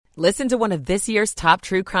Listen to one of this year's top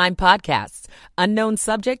true crime podcasts. Unknown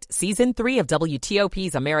Subject, Season 3 of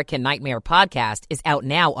WTOP's American Nightmare podcast is out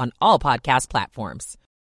now on all podcast platforms.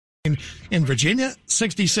 In Virginia,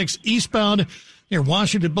 66 eastbound near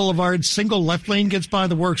Washington Boulevard, single left lane gets by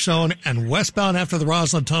the work zone, and westbound after the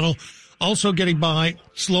Roslyn Tunnel, also getting by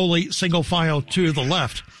slowly, single file to the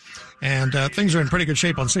left. And things are in pretty good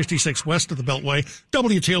shape on 66 west of the Beltway.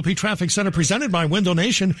 WTOP Traffic Center presented by Window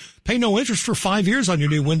Nation. Pay no interest for 5 years on your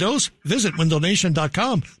new windows. Visit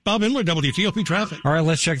windownation.com. Bob Inler, WTOP Traffic. All right,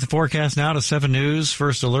 let's check the forecast now to 7 News.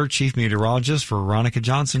 First alert, Chief Meteorologist Veronica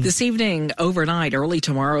Johnson. This evening, overnight, early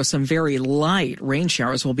tomorrow, some very light rain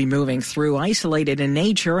showers will be moving through, isolated in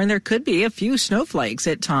nature, and there could be a few snowflakes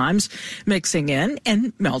at times mixing in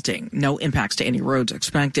and melting. No impacts to any roads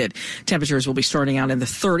expected. Temperatures will be starting out in the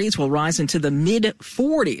 30s. Will rise into the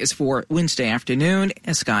mid-40s for Wednesday afternoon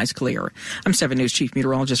as skies clear. I'm 7 News Chief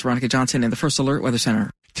Meteorologist Veronica Johnson in the First Alert Weather Center.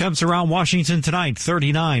 Temps around Washington tonight,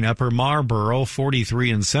 39 Upper Marlboro,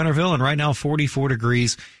 43 in Centerville, and right now 44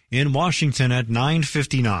 degrees in Washington at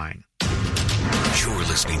 9:59. You're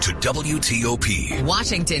listening to WTOP,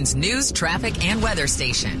 Washington's news, traffic, and weather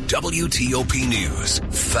station. WTOP News.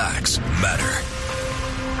 Facts matter.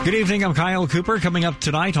 Good evening, I'm Kyle Cooper. Coming up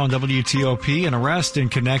tonight on WTOP, an arrest in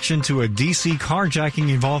connection to a D.C. carjacking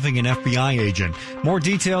involving an FBI agent. More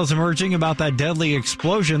details emerging about that deadly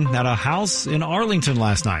explosion at a house in Arlington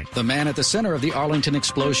last night. The man at the center of the Arlington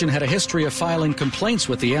explosion had a history of filing complaints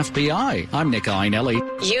with the FBI. I'm Nick Einelli.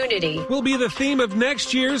 Unity will be the theme of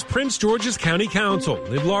next year's Prince George's County Council.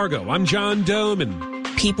 In Largo, I'm John Doman.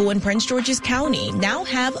 People in Prince George's County now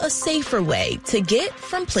have a safer way to get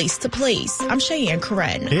from place to place. I'm Cheyenne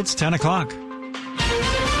Karen. It's 10 o'clock.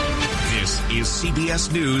 This is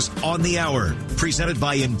CBS News on the Hour, presented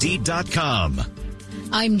by Indeed.com.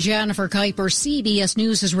 I'm Jennifer Kuiper. CBS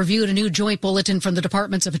News has reviewed a new joint bulletin from the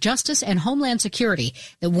Departments of Justice and Homeland Security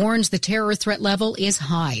that warns the terror threat level is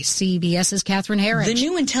high. CBS's Catherine Herridge. The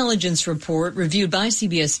new intelligence report reviewed by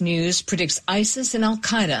CBS News predicts ISIS and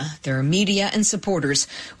al-Qaeda, their media and supporters,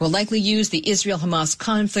 will likely use the Israel-Hamas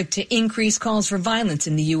conflict to increase calls for violence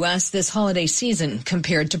in the U.S. this holiday season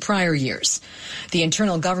compared to prior years. The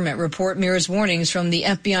internal government report mirrors warnings from the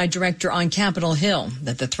FBI director on Capitol Hill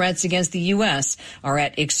that the threats against the U.S. are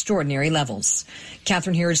at extraordinary levels.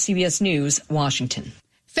 Catherine Herridge, CBS News, Washington.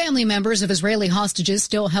 Family members of Israeli hostages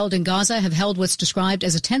still held in Gaza have held what's described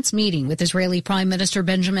as a tense meeting with Israeli Prime Minister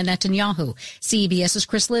Benjamin Netanyahu. CBS's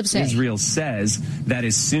Chris Livesay. Israel says that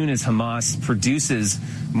as soon as Hamas produces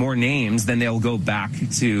more names, then they'll go back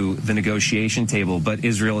to the negotiation table. But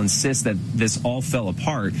Israel insists that this all fell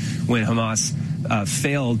apart when Hamas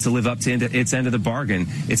failed to live up to its end of the bargain.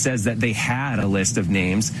 It says that they had a list of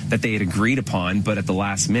names that they had agreed upon, but at the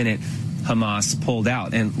last minute, Hamas pulled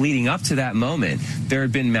out. And leading up to that moment, there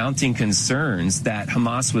had been mounting concerns that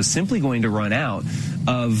Hamas was simply going to run out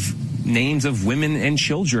of names of women and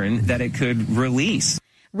children that it could release.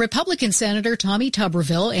 Republican Senator Tommy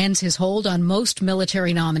Tuberville ends his hold on most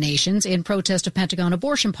military nominations in protest of Pentagon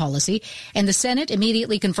abortion policy, and the Senate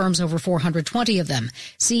immediately confirms over 420 of them.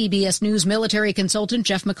 CBS News military consultant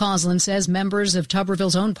Jeff McCausland says members of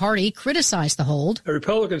Tuberville's own party criticized the hold.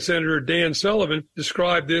 Republican Senator Dan Sullivan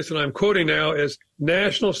described this, and I'm quoting now, as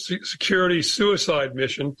national security suicide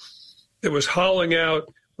mission that was hollowing out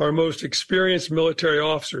our most experienced military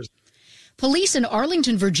officers. Police in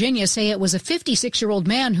Arlington, Virginia say it was a 56-year-old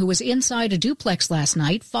man who was inside a duplex last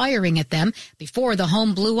night firing at them before the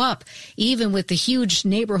home blew up. Even with the huge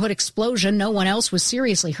neighborhood explosion, no one else was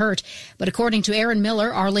seriously hurt. But according to Aaron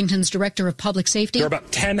Miller, Arlington's director of public safety, there are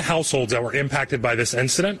about 10 households that were impacted by this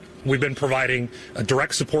incident. We've been providing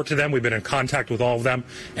direct support to them. We've been in contact with all of them,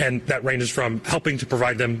 and that ranges from helping to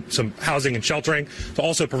provide them some housing and sheltering to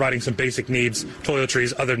also providing some basic needs,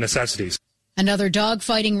 toiletries, other necessities. Another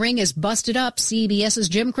dogfighting ring is busted up. CBS's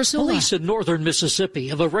Jim Krasula. Police in northern Mississippi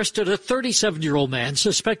have arrested a 37-year-old man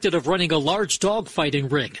suspected of running a large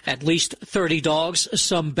dogfighting ring. At least 30 dogs,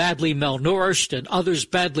 some badly malnourished and others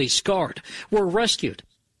badly scarred, were rescued.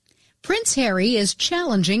 Prince Harry is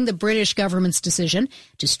challenging the British government's decision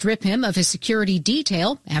to strip him of his security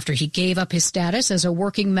detail after he gave up his status as a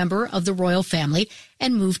working member of the royal family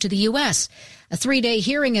and moved to the U.S. A 3-day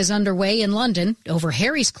hearing is underway in London over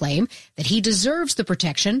Harry's claim that he deserves the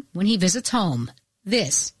protection when he visits home.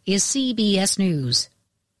 This is CBS News.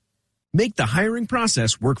 Make the hiring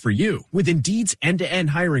process work for you. With Indeed's end-to-end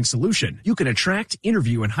hiring solution, you can attract,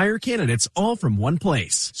 interview, and hire candidates all from one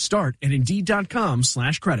place. Start at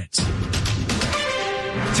Indeed.com/credits.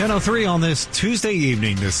 10:03 on this Tuesday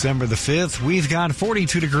evening, December the 5th. We've got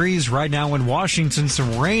 42 degrees right now in Washington.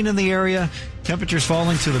 Some rain in the area. Temperatures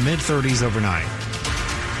falling to the mid-30s overnight.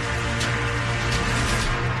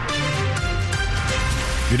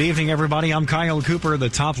 Good evening, everybody. I'm Kyle Cooper. The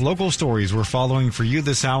top local stories we're following for you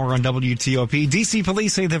this hour on WTOP. D.C.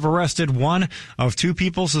 police say they've arrested one of two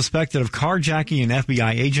people suspected of carjacking an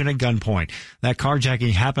FBI agent at gunpoint. That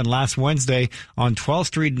carjacking happened last Wednesday on 12th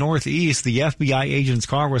Street Northeast. The FBI agent's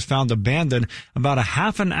car was found abandoned about a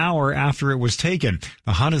half an hour after it was taken.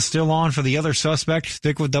 The hunt is still on for the other suspect.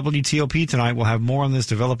 Stick with WTOP tonight. We'll have more on this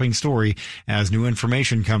developing story as new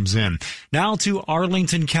information comes in. Now to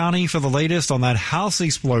Arlington County for the latest on that house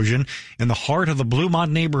explosion in the heart of the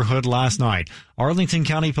Bluemont neighborhood last night. Arlington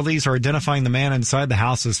County police are identifying the man inside the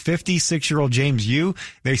house as 56-year-old James Yu.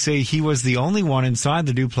 They say he was the only one inside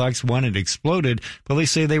the duplex when it exploded.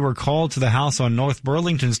 Police say they were called to the house on North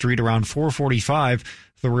Burlington Street around 4:45.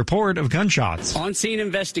 The report of gunshots. On-scene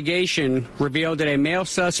investigation revealed that a male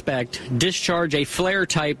suspect discharged a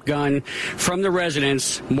flare-type gun from the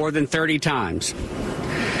residence more than 30 times.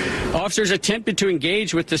 Officers attempted to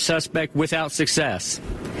engage with the suspect without success.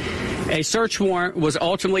 A search warrant was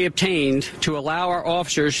ultimately obtained to allow our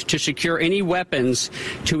officers to secure any weapons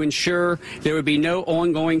to ensure there would be no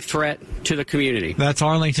ongoing threat to the community. That's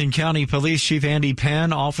Arlington County Police Chief Andy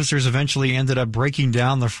Penn. Officers eventually ended up breaking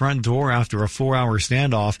down the front door after a 4-hour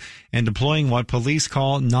standoff and deploying what police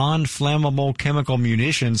call non-flammable chemical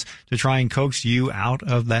munitions to try and coax you out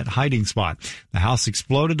of that hiding spot. The house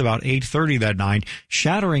exploded about 8:30 that night,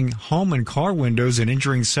 shattering home and car windows and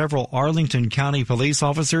injuring several Arlington County police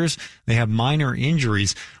officers. They have minor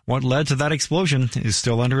injuries. What led to that explosion is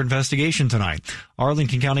still under investigation tonight.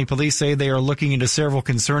 Arlington County Police say they are looking into several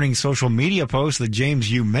concerning social media posts that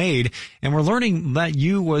James Yu made, and we're learning that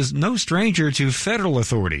Yu was no stranger to federal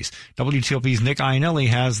authorities. WTOP's Nick Iannelli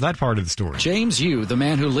has that part of the story. James Yu, the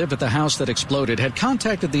man who lived at the house that exploded, had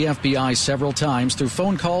contacted the FBI several times through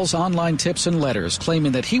phone calls, online tips, and letters,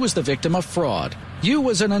 claiming that he was the victim of fraud. Yu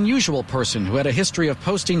was an unusual person who had a history of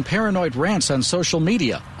posting paranoid rants on social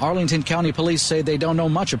media. Arlington County Police say they don't know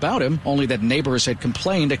much about him, only that neighbors had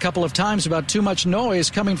complained a couple of times about too much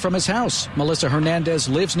noise coming from his house. Melissa Hernandez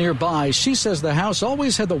lives nearby. She says the house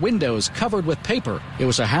always had the windows covered with paper. It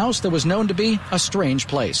was a house that was known to be a strange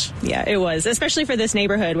place. Yeah, it was, especially for this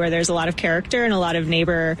neighborhood where there's a lot of character and a lot of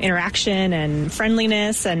neighbor interaction and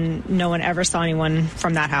friendliness, and no one ever saw anyone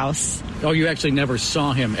from that house. Oh, you actually never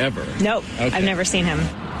saw him ever? Nope, okay. I've never seen him.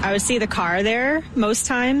 I would see the car there most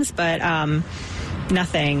times, but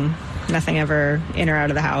nothing ever in or out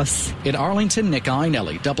of the house. In Arlington, Nick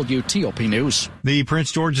Iannelli, WTOP News. The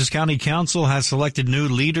Prince George's County Council has selected new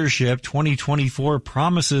leadership. 2024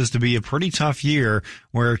 promises to be a pretty tough year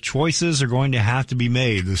where choices are going to have to be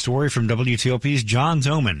made. The story from WTOP's John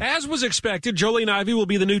Zoman. As was expected, Jolene Ivey will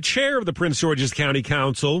be the new chair of the Prince George's County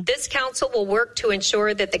Council. This council will work to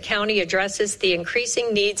ensure that the county addresses the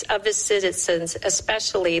increasing needs of its citizens,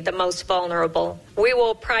 especially the most vulnerable. We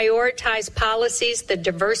will prioritize policies that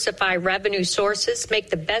diversify revenue sources, make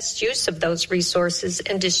the best use of those resources,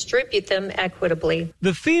 and distribute them equitably.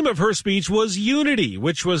 The theme of her speech was unity,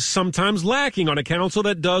 which was sometimes lacking on a council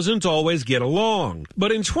that doesn't always get along.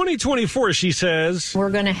 But in 2024, she says, we're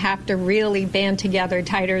going to have to really band together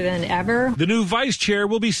tighter than ever. The new vice chair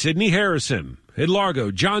will be Sidney Harrison. In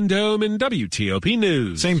Largo, John Dome and WTOP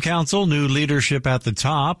News. Same council, new leadership at the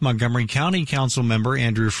top. Montgomery County Council member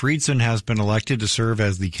Andrew Friedson has been elected to serve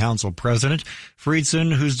as the council president.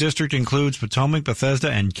 Friedson, whose district includes Potomac, Bethesda,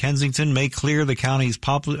 and Kensington, made clear the county's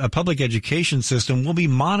public education system will be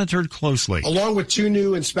monitored closely. Along with 2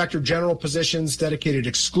 new inspector general positions dedicated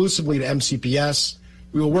exclusively to MCPS,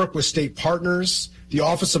 we will work with state partners, the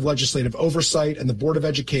Office of Legislative Oversight, and the Board of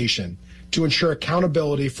Education to ensure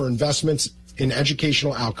accountability for investments in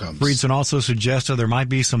educational outcomes. Friedson also suggested there might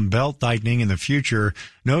be some belt tightening in the future,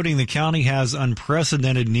 noting the county has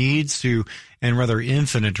unprecedented needs and rather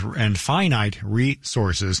infinite and finite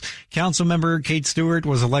resources. Councilmember Kate Stewart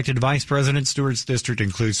was elected vice president. Stewart's district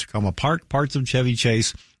includes Tacoma Park, parts of Chevy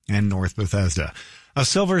Chase, and North Bethesda. A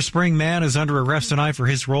Silver Spring man is under arrest tonight for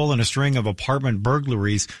his role in a string of apartment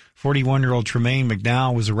burglaries. 41-year-old Tremaine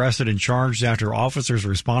McDowell was arrested and charged after officers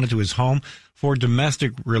responded to his home for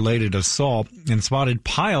domestic-related assault and spotted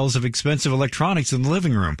piles of expensive electronics in the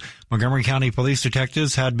living room. Montgomery County police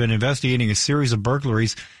detectives had been investigating a series of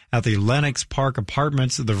burglaries at the Lenox Park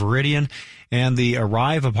Apartments, the Viridian, and the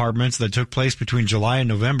Arrive Apartments that took place between July and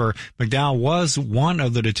November. McDowell was one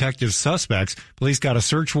of the detective suspects. Police got a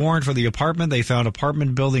search warrant for the apartment. They found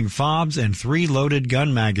apartment building fobs and 3 loaded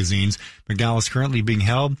gun magazines. McDowell is currently being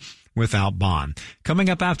held without bond. Coming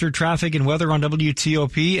up after traffic and weather on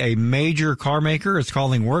WTOP, a major car maker is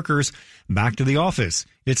calling workers back to the office.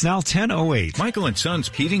 It's now 10:08. Michael & Son's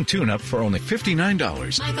heating tune-up for only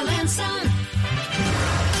 $59. Michael & Son.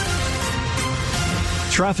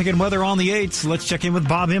 Traffic and weather on the 8s. Let's check in with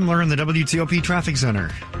Bob Imler in the WTOP Traffic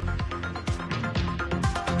Center.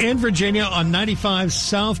 In Virginia on 95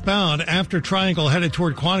 southbound after Triangle headed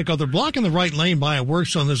toward Quantico, they're blocking the right lane by a work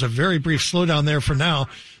zone. There's a very brief slowdown there for now,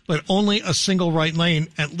 but only a single right lane,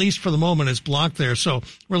 at least for the moment, is blocked there. So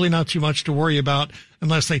really not too much to worry about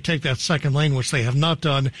unless they take that second lane, which they have not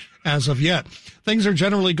done as of yet. Things are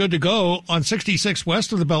generally good to go on 66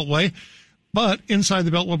 west of the Beltway. But inside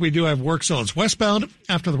the Beltway, we do have work zones. Westbound,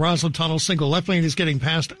 after the Roslyn Tunnel, single left lane is getting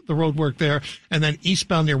past the road work there. And then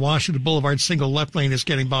eastbound near Washington Boulevard, single left lane is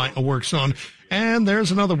getting by a work zone. And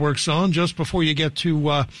there's another work zone just before you get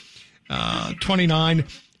to 29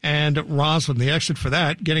 and Roslyn. The exit for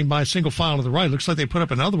that, getting by single file to the right. Looks like they put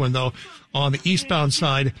up another one, though, on the eastbound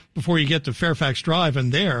side before you get to Fairfax Drive.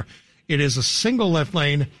 And there, it is a single left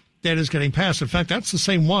lane that is getting passed. In fact, that's the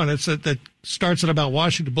same one. It's that starts at about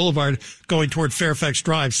Washington Boulevard going toward Fairfax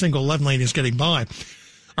Drive. Single left lane is getting by.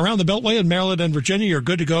 Around the Beltway in Maryland and Virginia, you're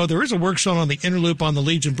good to go. There is a work zone on the inner loop on the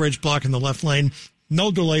Legion Bridge blocking the left lane.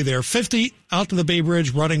 No delay there. 50 out to the Bay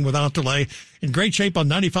Bridge running without delay. In great shape on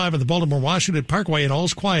 95 and the Baltimore-Washington Parkway, and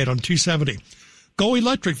all's quiet on 270. Go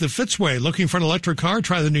electric the Fitzway. Looking for an electric car?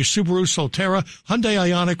 Try the new Subaru Solterra, Hyundai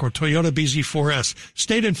Ioniq, or Toyota BZ4S.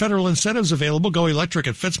 State and federal incentives available. Go electric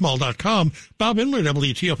at fitzmall.com. Bob Inler,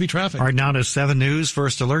 WTOP Traffic. All right, now to 7 News.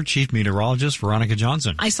 First alert, Chief Meteorologist Veronica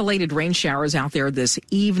Johnson. Isolated rain showers out there this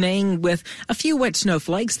evening with a few wet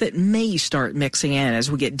snowflakes that may start mixing in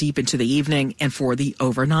as we get deep into the evening and for the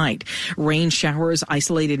overnight. Rain showers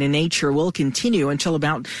isolated in nature will continue until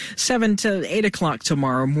about 7 to 8 o'clock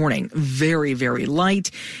tomorrow morning. Very, very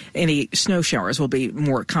light. Any snow showers will be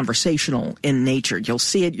more conversational in nature. You'll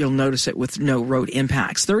see it, you'll notice it with no road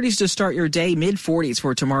impacts. 30s to start your day, mid-40s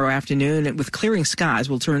for tomorrow afternoon, and with clearing skies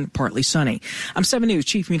will turn partly sunny. I'm 7 News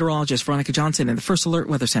Chief Meteorologist Veronica Johnson in the First Alert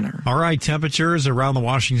Weather Center. All right, temperatures around the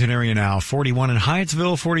Washington area now. 41 in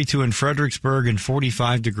Hyattsville, 42 in Fredericksburg, and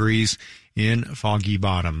 45 degrees in Foggy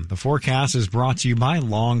Bottom. The forecast is brought to you by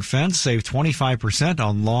Long Fence. Save 25%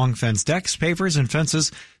 on Long Fence decks, pavers, and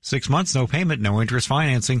fences. 6 months, no payment, no interest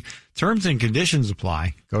financing. Terms and conditions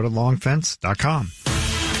apply. Go to longfence.com.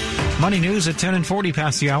 Money news at 10 and 40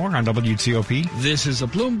 past the hour on WTOP. This is a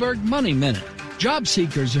Bloomberg Money Minute. Job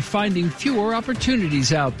seekers are finding fewer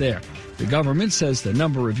opportunities out there. The government says the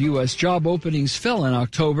number of U.S. job openings fell in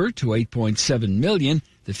October to 8.7 million,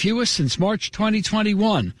 the fewest since March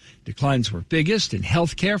 2021. Declines were biggest in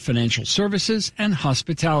healthcare, financial services, and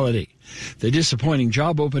hospitality. The disappointing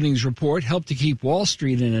job openings report helped to keep Wall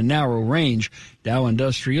Street in a narrow range. Dow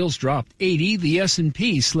Industrials dropped 80, the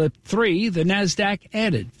S&P slipped 3, the Nasdaq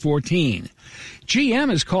added 14.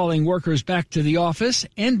 GM is calling workers back to the office,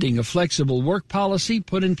 ending a flexible work policy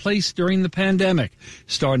put in place during the pandemic.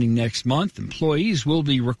 Starting next month, employees will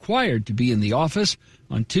be required to be in the office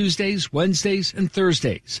on Tuesdays, Wednesdays, and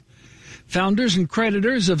Thursdays. Founders and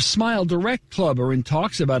creditors of Smile Direct Club are in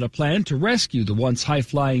talks about a plan to rescue the once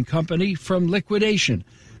high-flying company from liquidation.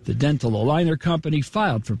 The dental aligner company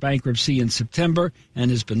filed for bankruptcy in September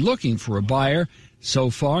and has been looking for a buyer. So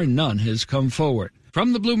far, none has come forward.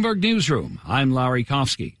 From the Bloomberg Newsroom, I'm Larry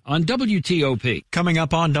Kofsky on WTOP. Coming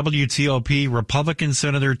up on WTOP, Republican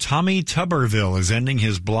Senator Tommy Tuberville is ending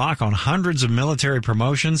his block on hundreds of military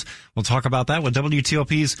promotions. We'll talk about that with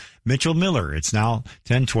WTOP's Mitchell Miller. It's now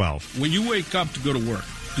 10:12. When you wake up to go to work,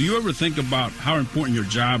 do you ever think about how important your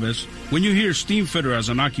job is? When you hear steam fitter as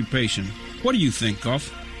an occupation, what do you think of?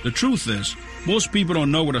 The truth is, most people don't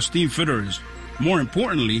know what a steam fitter is. More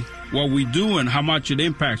importantly, what we do and how much it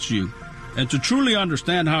impacts you. And to truly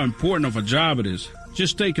understand how important of a job it is,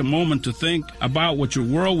 just take a moment to think about what your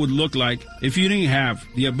world would look like if you didn't have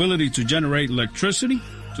the ability to generate electricity,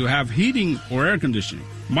 to have heating or air conditioning,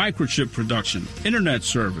 microchip production, internet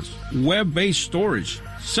service, web-based storage,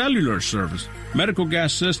 cellular service, medical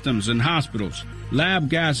gas systems in hospitals, lab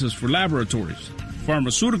gases for laboratories,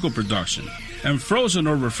 pharmaceutical production, and frozen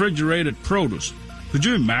or refrigerated produce. Could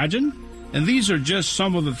you imagine? And these are just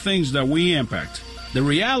some of the things that we impact. The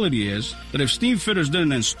reality is that if steam fitters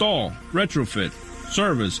didn't install, retrofit,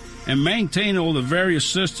 service, and maintain all the various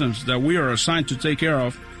systems that we are assigned to take care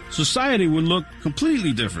of, society would look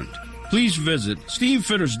completely different. Please visit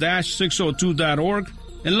steamfitters-602.org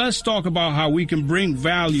and let's talk about how we can bring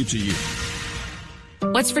value to you.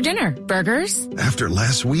 What's for dinner? Burgers? After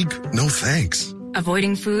last week, no thanks.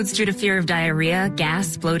 Avoiding foods due to fear of diarrhea,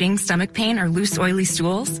 gas, bloating, stomach pain, or loose, oily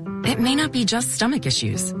stools? It may not be just stomach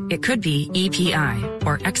issues. It could be EPI,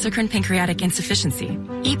 or exocrine pancreatic insufficiency.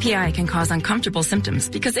 EPI can cause uncomfortable symptoms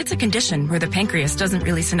because it's a condition where the pancreas doesn't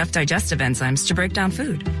release enough digestive enzymes to break down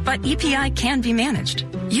food. But EPI can be managed.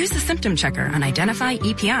 Use the symptom checker on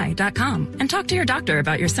identifyepi.com and talk to your doctor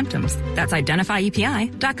about your symptoms. That's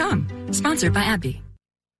identifyepi.com. Sponsored by AbbVie.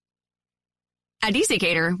 At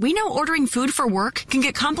EasyCater, we know ordering food for work can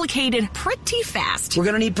get complicated pretty fast. We're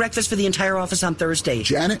going to need breakfast for the entire office on Thursday.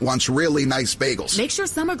 Janet wants really nice bagels. Make sure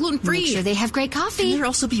some are gluten-free. Make sure they have great coffee. Can there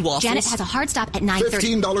also be waffles? Janet has a hard stop at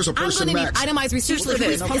 9:30. $15 a person I'm max. I'm going to need itemized receipts for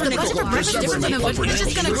this. Is the budget for breakfast different than what we're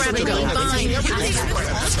just going to grab and go?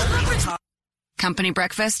 Fine. Company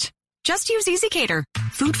breakfast? Just use EasyCater.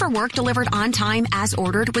 Food for work delivered on time as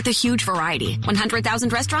ordered with a huge variety.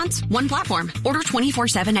 100,000 restaurants, one platform. Order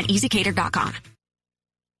 24/7 at EasyCater.com.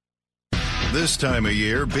 This time of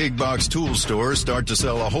year, big box tool stores start to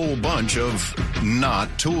sell a whole bunch of not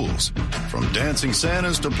tools, from dancing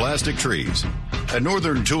Santas to plastic trees. At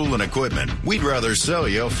Northern Tool and Equipment, we'd rather sell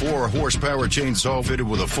you a 4-horsepower chainsaw fitted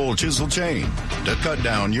with a full chisel chain to cut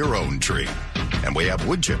down your own tree. And we have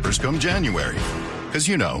wood chippers come January. Because,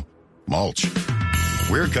 you know, mulch.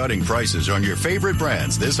 We're cutting prices on your favorite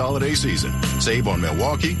brands this holiday season. Save on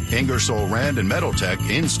Milwaukee, Ingersoll Rand, and Metaltech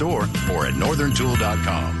in-store or at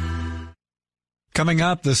northerntool.com. Coming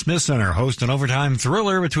up, the Smith Center hosts an overtime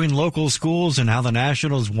thriller between local schools and how the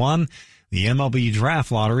Nationals won the MLB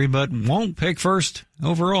draft lottery, but won't pick first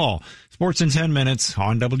overall. Sports in 10 minutes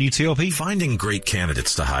on WTOP. Finding great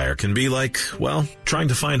candidates to hire can be like, well, trying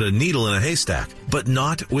to find a needle in a haystack, but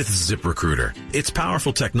not with ZipRecruiter. Its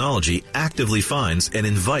powerful technology actively finds and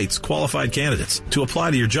invites qualified candidates to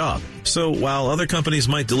apply to your job. So while other companies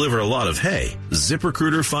might deliver a lot of hay,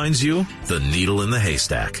 ZipRecruiter finds you the needle in the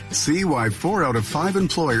haystack. See why 4 out of 5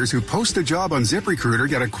 employers who post a job on ZipRecruiter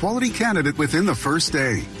get a quality candidate within the first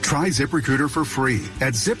day. Try ZipRecruiter for free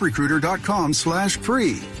at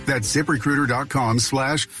ZipRecruiter.com/free. That's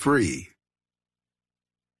ZipRecruiter.com/free.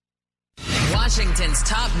 Washington's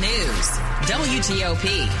top news,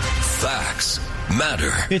 WTOP. Facts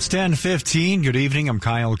matter. It's 10:15. Good evening. I'm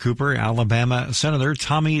Kyle Cooper. Alabama Senator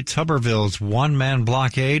Tommy Tuberville's one-man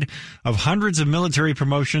blockade of hundreds of military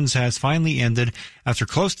promotions has finally ended after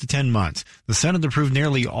close to 10 months. The Senate approved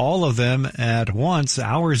nearly all of them at once,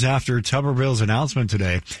 hours after Tuberville's announcement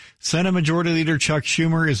today. Senate Majority Leader Chuck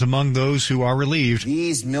Schumer is among those who are relieved.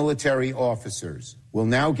 These military officers will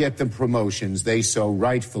now get the promotions they so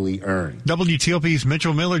rightfully earned. WTOP's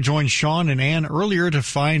Mitchell Miller joined Sean and Ann earlier to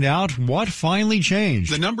find out what finally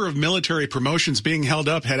changed. The number of military promotions being held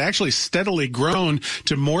up had actually steadily grown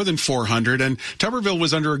to more than 400, and Tuberville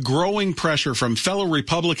was under growing pressure from fellow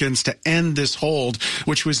Republicans to end this hold,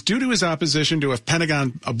 which was due to his opposition to a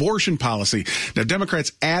Pentagon abortion policy. Now,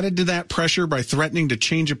 Democrats added to that pressure by threatening to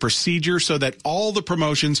change a procedure so that all the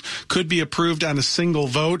promotions could be approved on a single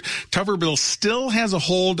vote. Tuberville still has a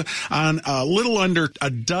hold on a little under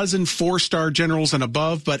a dozen 4-star generals and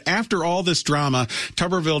above, but after all this drama,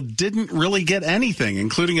 Tuberville didn't really get anything,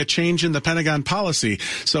 including a change in the Pentagon policy.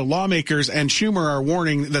 So lawmakers and Schumer are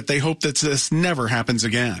warning that they hope that this never happens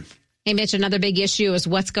again. Hey, Mitch, another big issue is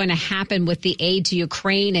what's going to happen with the aid to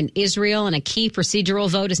Ukraine and Israel, and a key procedural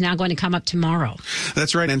vote is now going to come up tomorrow.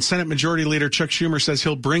 That's right, and Senate Majority Leader Chuck Schumer says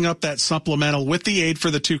he'll bring up that supplemental with the aid for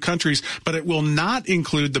the two countries, but it will not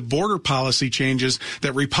include the border policy changes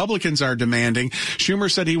that Republicans are demanding.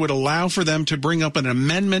 Schumer said he would allow for them to bring up an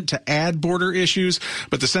amendment to add border issues,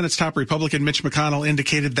 but the Senate's top Republican, Mitch McConnell,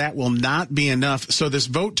 indicated that will not be enough, so this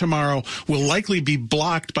vote tomorrow will likely be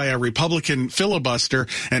blocked by a Republican filibuster.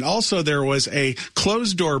 And also there was a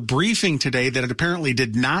closed-door briefing today that it apparently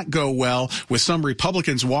did not go well, with some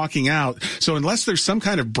Republicans walking out. So unless there's some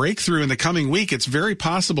kind of breakthrough in the coming week, it's very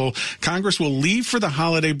possible Congress will leave for the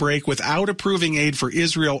holiday break without approving aid for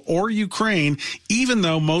Israel or Ukraine, even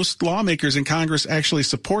though most lawmakers in Congress actually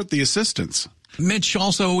support the assistance. Mitch,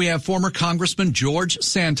 also we have former Congressman George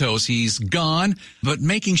Santos. He's gone, but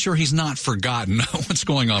making sure he's not forgotten. What's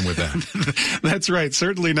going on with that? That's right.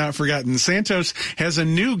 Certainly not forgotten. Santos has a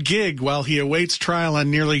new gig while he awaits trial on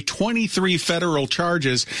nearly 23 federal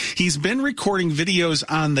charges. He's been recording videos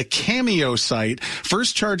on the Cameo site,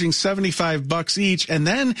 first charging $75 each, and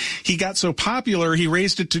then he got so popular he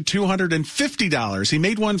raised it to $250. He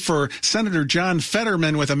made one for Senator John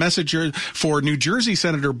Fetterman with a message for New Jersey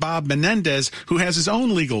Senator Bob Menendez, who has his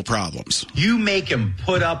own legal problems. You make him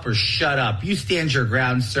put up or shut up. You stand your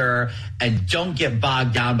ground, sir, and don't get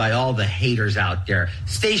bogged down by all the haters out there.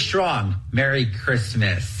 Stay strong. Merry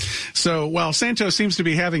Christmas. So while Santos seems to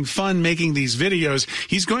be having fun making these videos,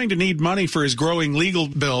 he's going to need money for his growing legal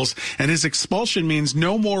bills, and his expulsion means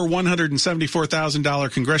no more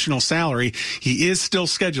 $174,000 congressional salary. He is still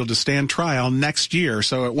scheduled to stand trial next year,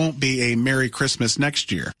 so it won't be a Merry Christmas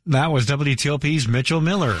next year. That was WTOP's Mitchell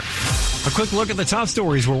Miller. A quick look at the top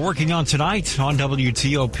stories we're working on tonight on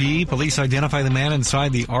WTOP. Police identify the man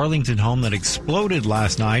inside the Arlington home that exploded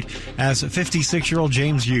last night as 56-year-old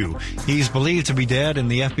James Yu. He's believed to be dead, and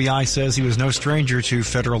the FBI says he was no stranger to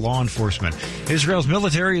federal law enforcement. Israel's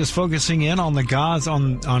military is focusing in on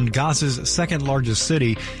on Gaza's second largest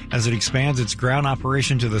city as it expands its ground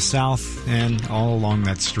operation to the south and all along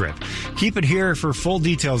that strip. Keep it here for full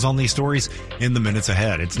details on these stories in the minutes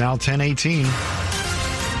ahead. It's now 10:18.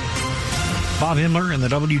 Bob Himmler in the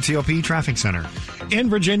WTOP Traffic Center.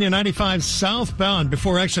 In Virginia, 95 southbound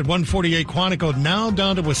before exit 148 Quantico, now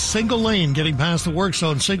down to a single lane getting past the work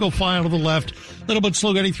zone. Single file to the left. A little bit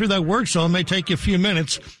slow getting through that work zone. May take you a few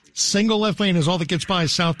minutes. Single left lane is all that gets by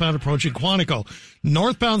southbound approaching Quantico.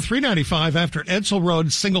 Northbound 395 after Edsel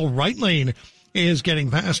Road, single right lane is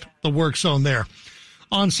getting past the work zone there.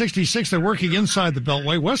 On 66, they're working inside the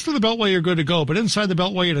Beltway. West of the Beltway, you're good to go, but inside the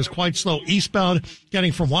Beltway, it is quite slow. Eastbound,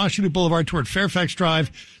 getting from Washington Boulevard toward Fairfax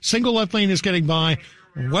Drive. Single left lane is getting by.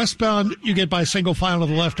 Westbound, you get by single file to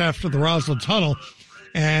the left after the Roslyn Tunnel.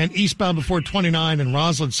 And eastbound before 29 and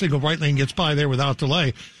Roslyn, single right lane gets by there without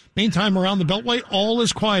delay. Meantime, around the Beltway, all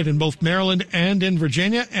is quiet in both Maryland and in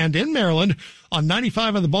Virginia. And in Maryland, on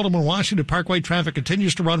 95 on the Baltimore-Washington Parkway, traffic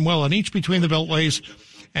continues to run well on each between the Beltways.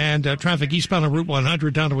 And traffic eastbound on Route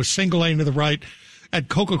 100 down to a single lane to the right at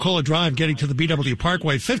Coca-Cola Drive getting to the BW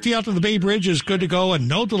Parkway. 50 out to the Bay Bridge is good to go and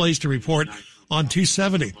no delays to report on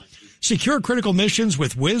 270. Secure critical missions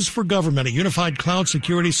with Wiz for Government, a unified cloud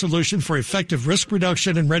security solution for effective risk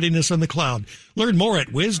reduction and readiness in the cloud. Learn more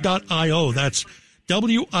at wiz.io. That's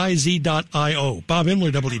WIZ.io. Bob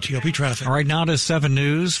Himmler, WTOP Traffic. All right, now to 7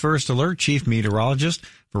 News. First alert, Chief Meteorologist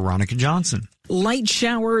Veronica Johnson. Light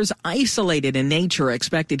showers isolated in nature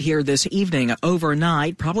expected here this evening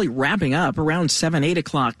overnight, probably wrapping up around 7, 8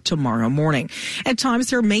 o'clock tomorrow morning. At times,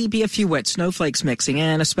 there may be a few wet snowflakes mixing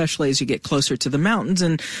in, especially as you get closer to the mountains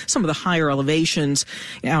and some of the higher elevations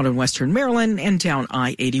out in western Maryland and down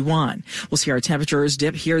I-81. We'll see our temperatures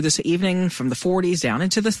dip here this evening from the 40s down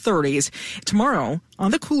into the 30s. Tomorrow,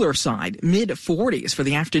 on the cooler side, mid-40s for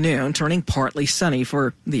the afternoon, turning partly sunny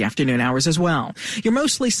for the afternoon hours as well. You're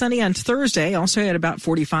mostly sunny on Thursday, also at about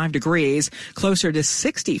 45 degrees, closer to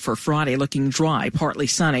 60 for Friday, looking dry, partly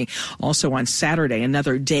sunny. Also on Saturday,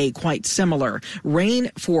 another day quite similar.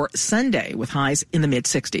 Rain for Sunday with highs in the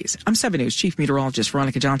mid-60s. I'm 7 News Chief Meteorologist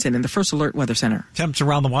Veronica Johnson in the First Alert Weather Center. Temps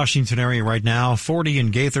around the Washington area right now, 40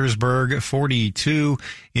 in Gaithersburg, 42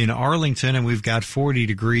 in Arlington, and we've got 40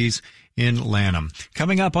 degrees in Lanham.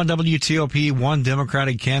 Coming up on WTOP, one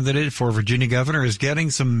Democratic candidate for Virginia governor is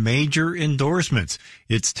getting some major endorsements.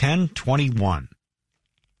 It's 10:21.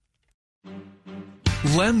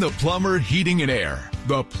 Len the Plumber Heating and Air,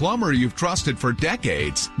 the plumber you've trusted for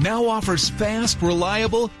decades, now offers fast,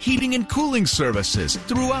 reliable heating and cooling services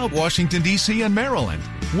throughout Washington, D.C. and Maryland.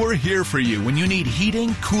 We're here for you when you need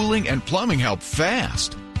heating, cooling, and plumbing help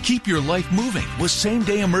fast. Keep your life moving with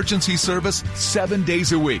same-day emergency service 7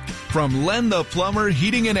 days a week from Len the Plumber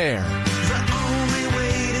Heating and Air. The only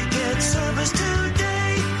way to get service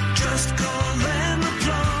today, just call Len the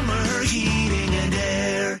Plumber Heating and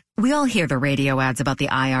Air. We all hear the radio ads about the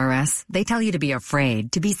IRS. They tell you to be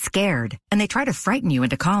afraid, to be scared, and they try to frighten you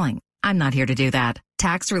into calling. I'm not here to do that.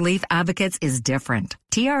 Tax Relief Advocates is different.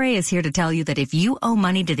 TRA is here to tell you that if you owe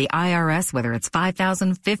money to the IRS, whether it's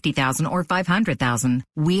 $5,000, $50,000, or $500,000,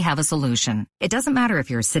 we have a solution. It doesn't matter if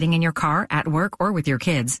you're sitting in your car, at work, or with your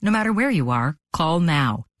kids. No matter where you are, call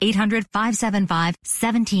now.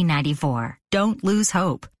 800-575-1794. Don't lose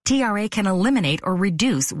hope. TRA can eliminate or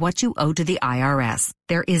reduce what you owe to the IRS.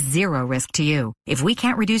 There is zero risk to you. If we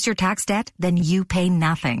can't reduce your tax debt, then you pay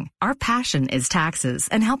nothing. Our passion is taxes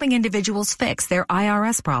and helping individuals fix their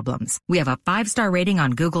IRS problems. We have a 5-star rating on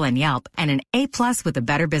Google and Yelp and an A+ with the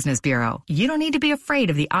Better Business Bureau. You don't need to be afraid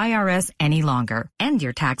of the IRS any longer. End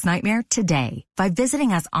your tax nightmare today by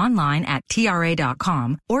visiting us online at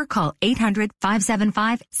TRA.com or call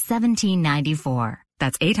 800-575-1794.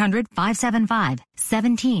 That's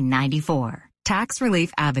 800-575-1794. Tax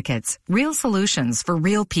Relief Advocates. Real solutions for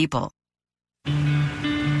real people.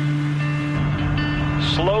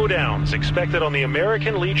 slowdowns expected on the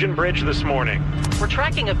American Legion Bridge this morning. We're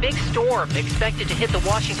tracking a big storm expected to hit the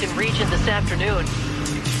Washington region this afternoon.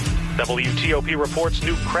 WTOP reports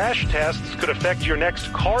new crash tests could affect your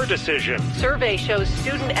next car decision. Survey shows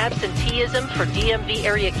student absenteeism for DMV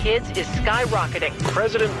area kids is skyrocketing.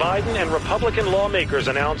 President Biden and Republican lawmakers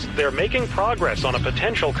announced they're making progress on a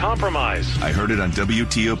potential compromise. I heard it on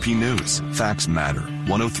WTOP News. Facts matter.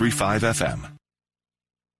 103.5 FM.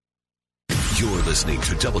 You're listening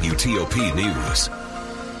to WTOP News.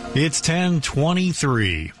 It's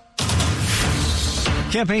 10:23.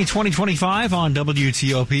 Campaign 2025 on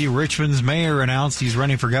WTOP. Richmond's mayor announced he's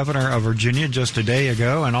running for governor of Virginia just a day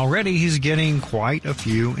ago, and already he's getting quite a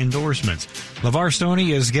few endorsements. LeVar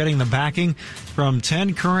Stoney is getting the backing from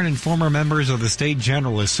 10 current and former members of the State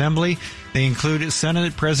General Assembly. They include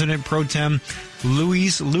Senate President Pro Tem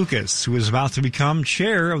Louise Lucas, who is about to become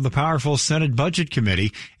chair of the powerful Senate Budget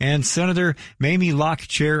Committee, and Senator Mamie Locke,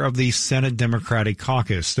 chair of the Senate Democratic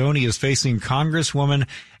Caucus. Stoney is facing Congresswoman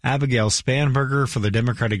Abigail Spanberger for the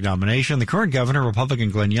Democratic nomination. The current governor, Republican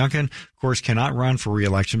Glenn Youngkin, of course, cannot run for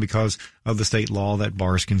re-election because of the state law that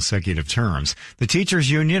bars consecutive terms. The Teachers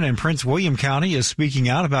Union in Prince William County is speaking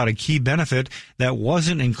out about a key benefit that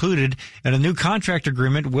wasn't included in a new contract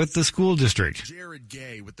agreement with the school district. Jared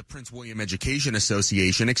Gay with the Prince William Education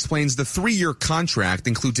Association explains the 3-year contract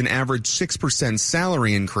includes an average 6%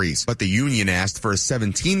 salary increase, but the union asked for a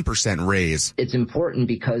 17% raise. It's important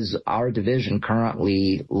because our division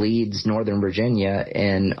currently leads Northern Virginia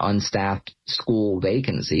in unstaffed school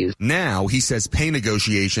vacancies. Now, he says pay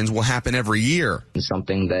negotiations will happen every year.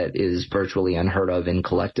 Something that is virtually unheard of in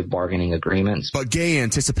collective bargaining agreements. But Gay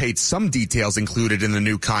anticipates some details included in the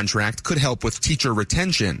new contract could help with teacher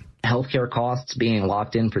retention. Healthcare costs being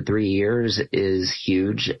locked in for 3 years is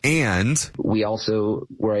huge. And we also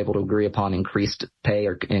were able to agree upon increased pay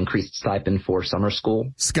or increased stipend for summer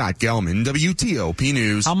school. Scott Gelman, WTOP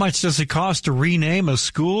News. How much does it cost to rename a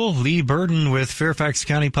school? Lee Burden with Fairfax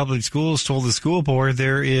County Public Schools told the school board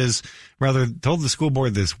told the school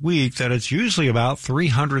board this week that it's usually about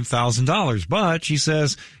 $300,000. But she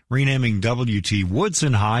says renaming W.T.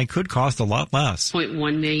 Woodson High could cost a lot less.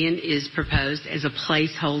 $0.1 million is proposed as a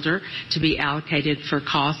placeholder to be allocated for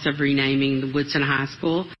costs of renaming the Woodson High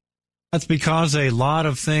School. That's because a lot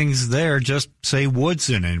of things there just say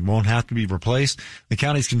Woodson and won't have to be replaced. The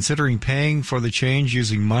county's considering paying for the change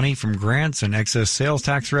using money from grants and excess sales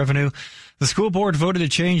tax revenue. The school board voted to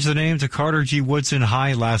change the name to Carter G. Woodson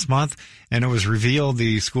High last month, and it was revealed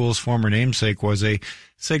the school's former namesake was a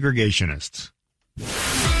segregationist.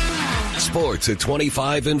 Sports at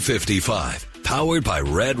 25 and 55. Powered by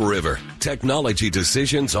Red River. Technology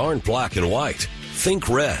decisions aren't black and white. Think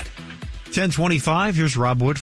red. 10:25. Here's Rob Wood.